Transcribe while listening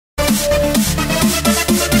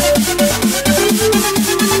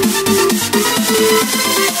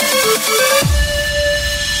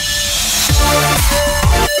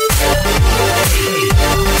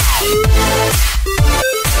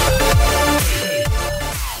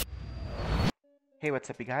Hey,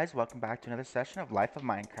 what's up, you guys? Welcome back to another session of Life of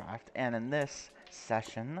Minecraft. And in this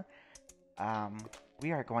session, um,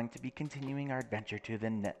 we are going to be continuing our adventure to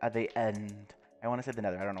the end. I want to say the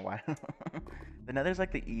Nether. I don't know why. The Nether's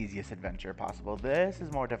like the easiest adventure possible. This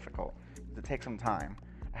is more difficult because it takes some time.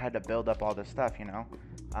 I had to build up all this stuff,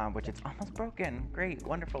 which it's almost broken. Great,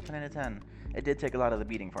 wonderful, 10 out of 10. It did take a lot of the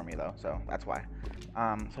beating for me though, so that's why.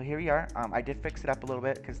 So here we are. I did fix it up a little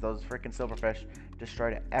bit because those freaking silverfish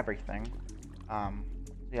destroyed everything.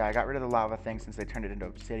 Yeah, I got rid of the lava thing since they turned it into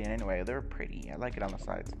obsidian anyway. They were pretty. I like it on the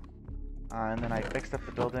sides. And then I fixed up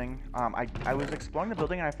the building. I was exploring the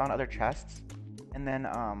building and I found other chests. And then,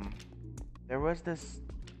 there was this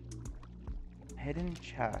hidden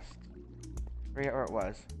chest. I forget where it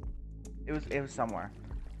was. It was somewhere.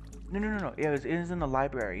 No. It was in the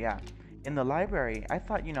library, yeah. In the library, I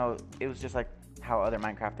thought, it was just like how other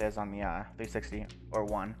Minecraft is on the 360 or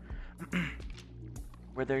 1.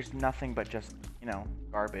 Where there's nothing but just,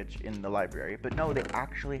 garbage in the library. But no, they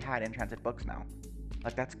actually had enchanted books now.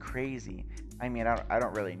 Like, that's crazy. I mean, I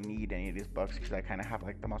don't really need any of these books because I kind of have,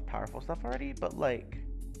 like, the most powerful stuff already. But, like,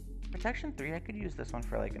 Protection 3, I could use this one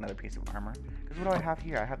for, like, another piece of armor. Because what do I have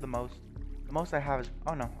here? I have the most I have is,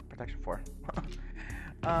 oh no, Protection 4.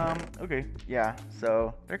 Okay, yeah.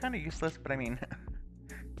 So, they're kind of useless, but I mean,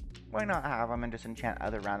 why not have them and just enchant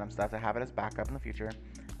other random stuff to have it as backup in the future.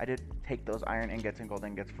 I did take those iron ingots and gold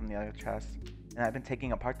ingots from the other chests, and I've been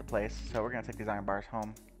taking apart the place, so we're gonna take these iron bars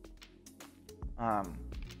home.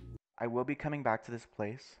 I will be coming back to this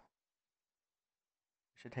place.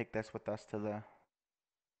 Should take this with us to the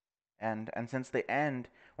end, and since the end,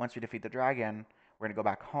 once we defeat the dragon, we're gonna go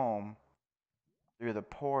back home through the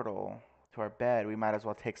portal to our bed. We might as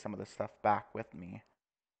well take some of this stuff back with me.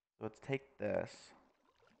 So let's take this,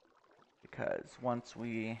 because once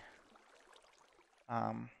we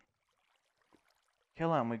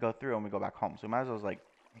kill him, we go through and we go back home. So we might as well like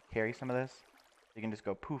carry some of this. You can just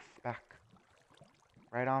go poof back,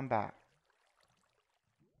 right on back.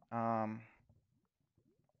 Yeah,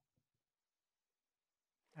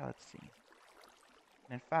 let's see.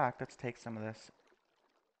 And in fact, let's take some of this.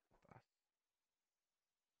 I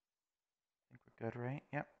think we're good, right?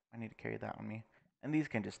 Yep. I need to carry that on me. And these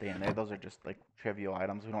can just stay in there. Those are just like trivial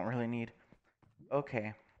items we don't really need.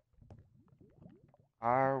 Okay.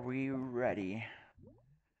 Are we ready?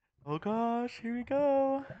 Oh gosh, here we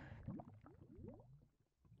go.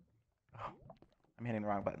 Oh, I'm hitting the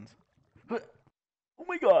wrong buttons. Oh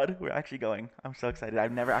my god, we're actually going. I'm so excited.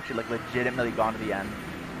 I've never actually like legitimately gone to the end.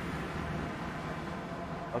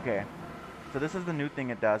 Okay. So this is the new thing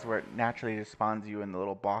it does where it naturally just spawns you in the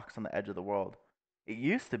little box on the edge of the world. It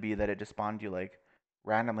used to be that it just spawned you like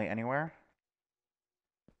randomly anywhere.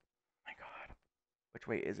 Oh my god. Which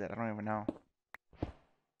way is it? I don't even know.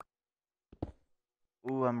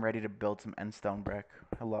 Ooh, I'm ready to build some endstone brick.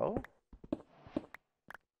 Hello?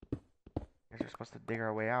 Guess we're supposed to dig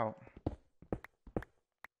our way out.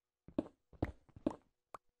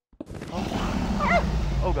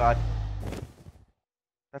 Oh, oh god.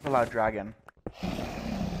 That's a loud dragon.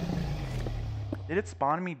 Did it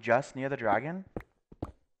spawn me just near the dragon?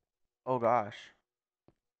 Oh gosh.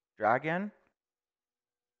 Dragon?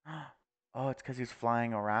 Oh, it's because he's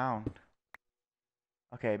flying around.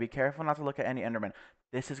 Okay, be careful not to look at any enderman.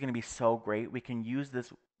 This is going to be so great. We can use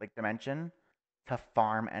this like dimension to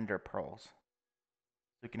farm ender pearls.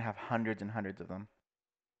 So we can have hundreds and hundreds of them.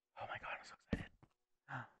 Oh my god, I'm so excited.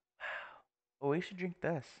 Wow. Oh, we should drink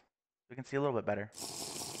this. So we can see a little bit better.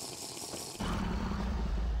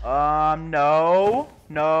 No.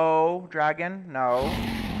 No, dragon, no.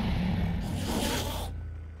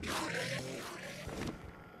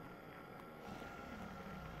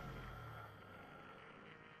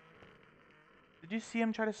 Did you see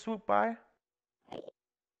him try to swoop by?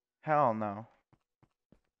 Hell no.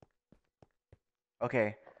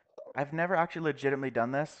 Okay, I've never actually legitimately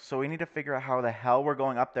done this, so we need to figure out how the hell we're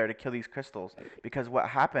going up there to kill these crystals. Because what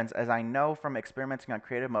happens, as I know from experimenting on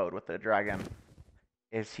creative mode with the dragon,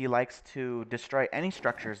 is he likes to destroy any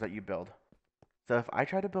structures that you build. So if I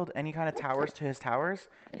try to build any kind of towers to his towers,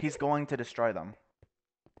 he's going to destroy them.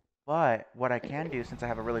 But what I can do, since I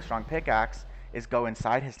have a really strong pickaxe, is go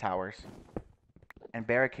inside his towers and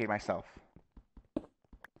barricade myself.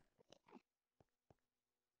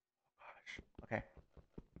 Okay.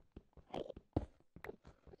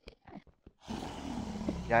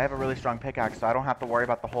 Yeah, I have a really strong pickaxe, so I don't have to worry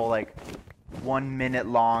about the whole, like, 1 minute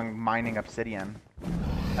long mining obsidian.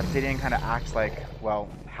 Obsidian kind of acts like, well,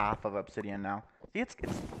 half of obsidian now. See, it's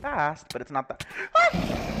fast, but it's not that.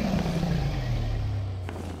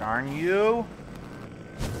 Darn you!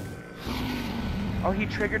 Oh, he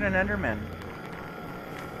triggered an enderman.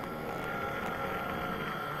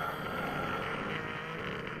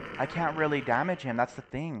 I can't really damage him. That's the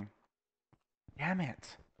thing. Damn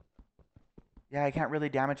it. Yeah, I can't really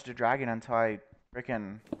damage the dragon until I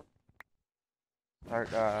freaking start,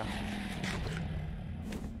 until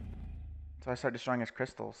I start destroying his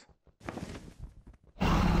crystals. Go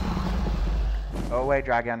away,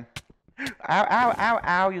 dragon. Ow, ow, ow,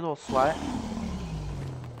 ow, you little slut.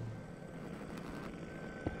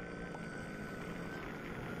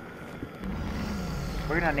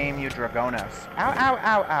 We're gonna name you Dragonus. Ow, ow,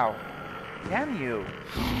 ow, ow. Damn you.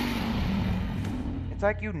 It's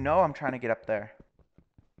like you know I'm trying to get up there.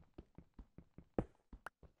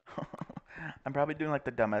 I'm probably doing like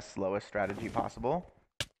the dumbest, slowest strategy possible.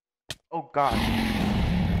 Oh god.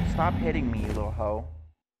 Stop hitting me, you little hoe.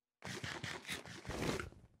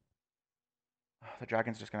 The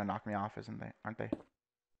dragon's just gonna knock me off, isn't they? Aren't they?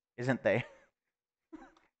 Isn't they?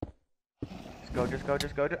 Just go, just go,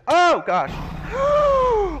 just go. Oh gosh!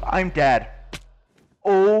 I'm dead.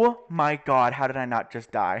 Oh my god, how did I not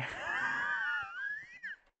just die?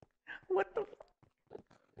 What the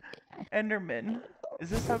Enderman. Is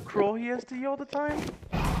this how cruel he is to you all the time?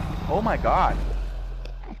 Oh my god.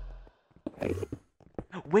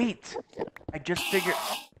 Wait! I just figured...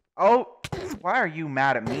 Oh! Why are you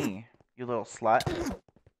mad at me, you little slut?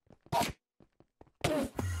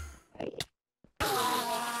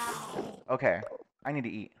 Okay. I need to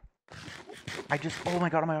eat. Oh my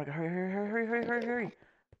god, hurry, hurry, hurry, hurry, hurry, hurry.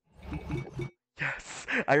 Yes!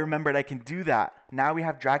 I remembered I can do that. Now we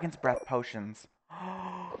have dragon's breath potions.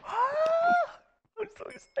 I'm so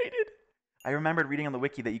excited. I remembered reading on the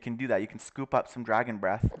wiki that you can do that. You can scoop up some dragon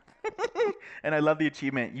breath. And I love the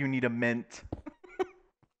achievement. You need a mint.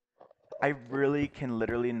 I really can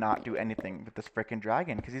literally not do anything with this frickin'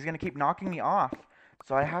 dragon because he's going to keep knocking me off.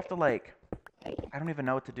 So I have to like... I don't even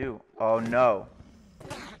know what to do. Oh no.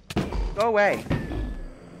 Go away.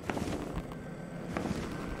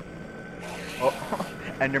 Oh,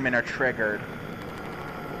 Endermen are triggered.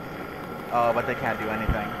 Oh, but they can't do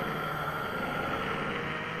anything.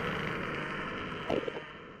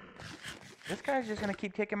 This guy's just gonna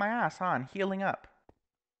keep kicking my ass, huh? And healing up.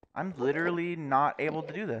 I'm literally not able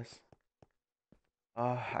to do this.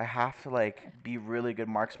 I have to like be really good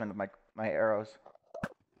marksman with my arrows.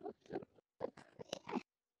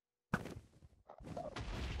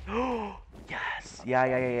 Yes.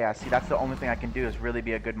 Yeah. See, that's the only thing I can do is really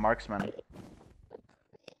be a good marksman.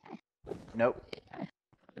 Nope.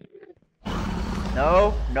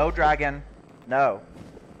 No, no dragon. No.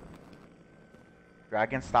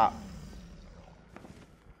 Dragon, stop.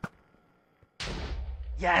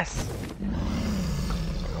 Yes!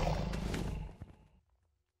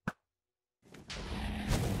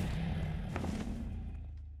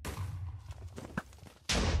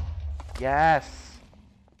 Yes!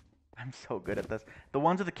 I'm so good at this. The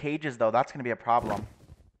ones with the cages, though, that's going to be a problem.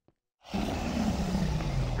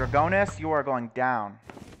 Dragonus, you are going down.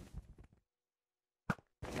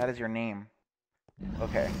 That is your name.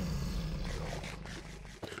 Okay.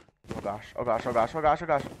 Oh gosh, oh gosh, oh gosh, oh gosh, oh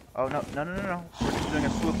gosh. Oh no, no, no, no, no. We're just doing a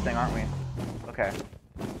swoop thing, aren't we? Okay.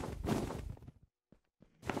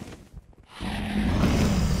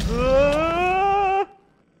 No!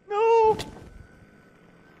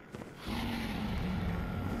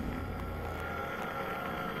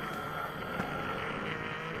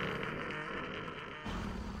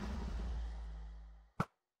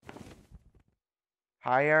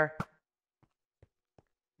 Higher.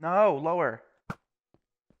 No, lower.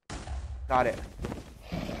 Got it.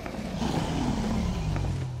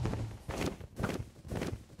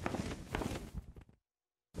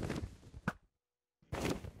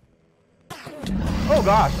 Oh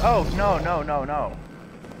gosh. Oh, no, no, no, no.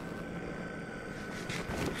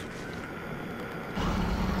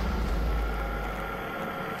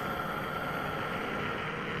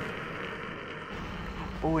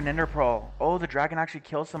 Oh, an ender pearl. Oh, the dragon actually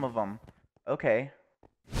kills some of them. Okay.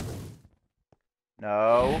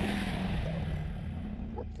 No.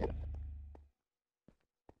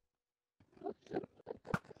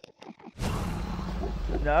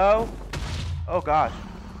 No. Oh gosh.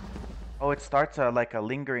 Oh, it starts like a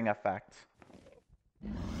lingering effect.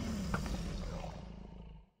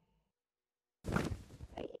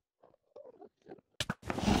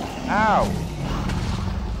 Ow.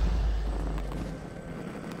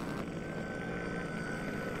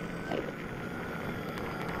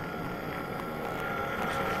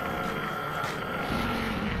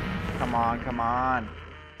 Come on, come on.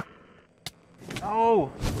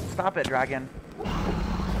 Oh, stop it, dragon.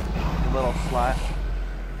 You little slut.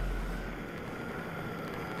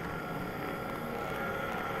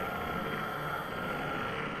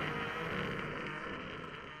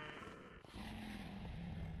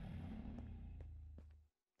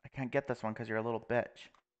 can't get this one because you're a little bitch.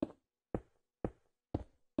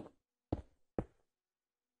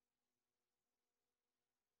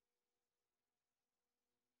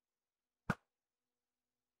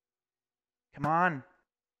 Come on.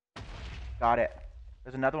 Got it.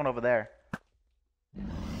 There's another one over there.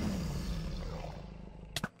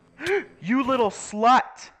 You little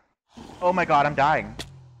slut! Oh my god, I'm dying.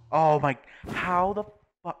 Oh my... How the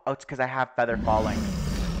fuck... Oh, it's because I have feather falling.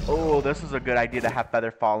 Oh, this is a good idea to have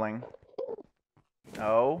feather falling.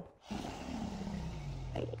 No.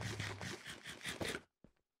 It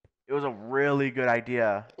was a really good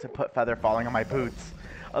idea to put feather falling on my boots.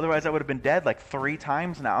 Otherwise, I would have been dead like 3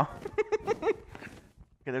 times now. Okay,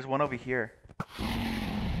 there's one over here.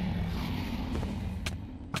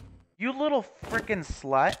 You little frickin'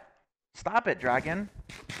 slut. Stop it, dragon.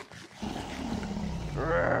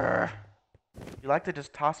 Urgh. You like to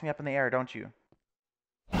just toss me up in the air, don't you?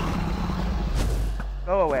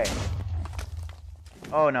 Go away.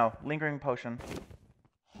 Oh no, lingering potion.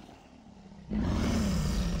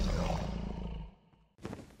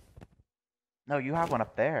 No, you have one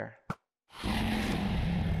up there.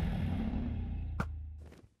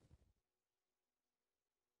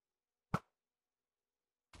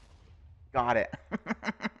 Got it.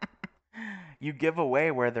 You give away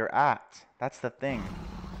where they're at. That's the thing.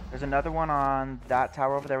 There's another one on that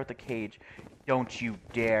tower over there with the cage. Don't you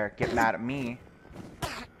dare get mad at me.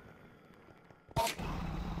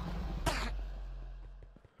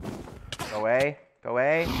 Go away. Go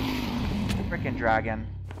away. Frickin' dragon.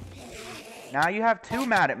 Now you have 2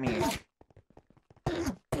 mad at me.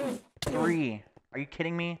 3. Are you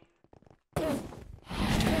kidding me?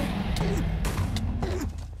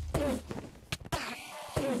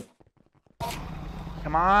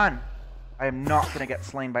 Come on. I am not going to get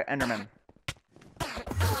slain by Enderman.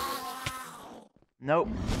 Nope.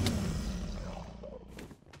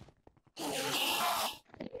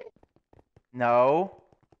 No.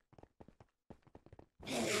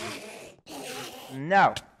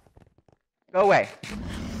 No. Go away.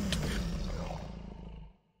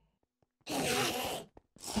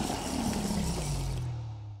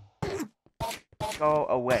 Go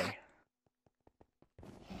away.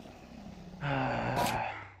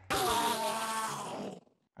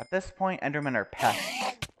 At this point, Endermen are pests.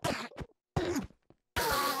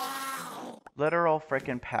 Literal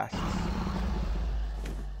freaking pests.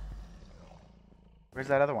 Where's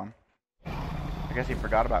that other one? I guess he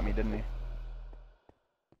forgot about me, didn't he?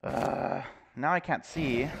 Now I can't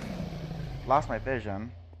see. Lost my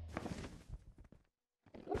vision.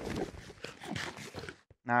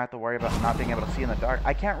 Now I have to worry about not being able to see in the dark.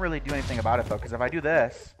 I can't really do anything about it, though, because if I do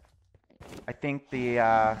this, I think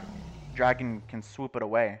the dragon can swoop it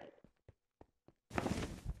away.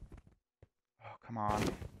 Oh, come on.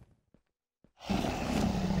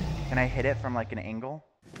 Can I hit it from, like, an angle?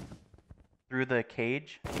 Through the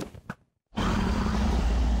cage?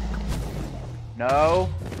 No.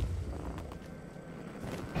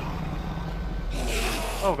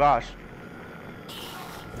 Oh, gosh.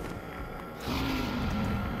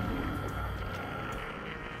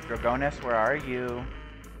 DRAGONUS, where are you?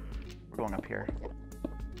 We're going up here.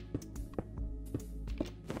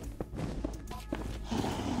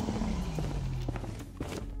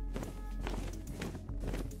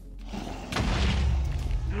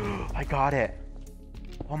 I got it.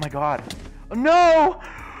 Oh my god. No!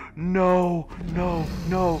 No, no,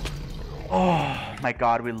 no. Oh my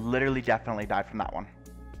god, we literally definitely died from that one.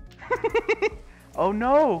 Oh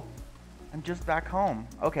no! I'm just back home.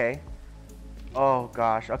 Okay. Oh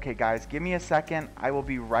gosh. Okay, guys, give me a second. I will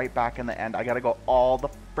be right back in the end. I gotta go all the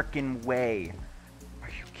freaking way. Are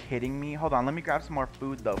you kidding me? Hold on, let me grab some more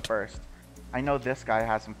food though first. I know this guy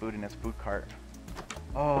has some food in his food cart.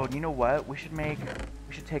 Oh, you know what? We should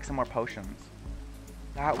take some more potions.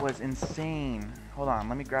 That was insane. Hold on,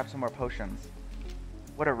 let me grab some more potions.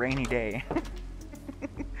 What a rainy day.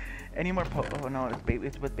 Any more oh no,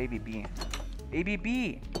 it's with Baby B. Baby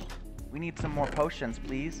B! We need some more potions,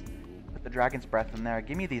 please. Put the dragon's breath in there.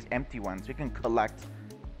 Give me these empty ones. We can collect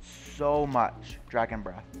so much dragon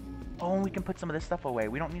breath. Oh, and we can put some of this stuff away.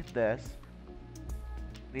 We don't need this.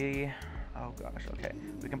 Oh gosh, okay.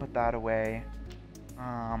 We can put that away.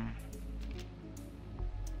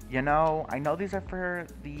 You know, I know these are for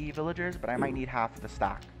the villagers, but I might need half of the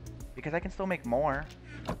stock. Because I can still make more.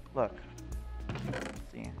 Look.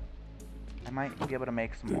 Let's see. I might be able to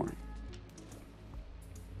make some more.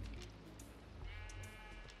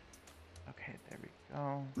 Okay, there we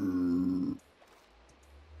go.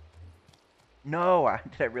 No!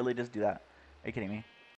 Did I really just do that? Are you kidding me?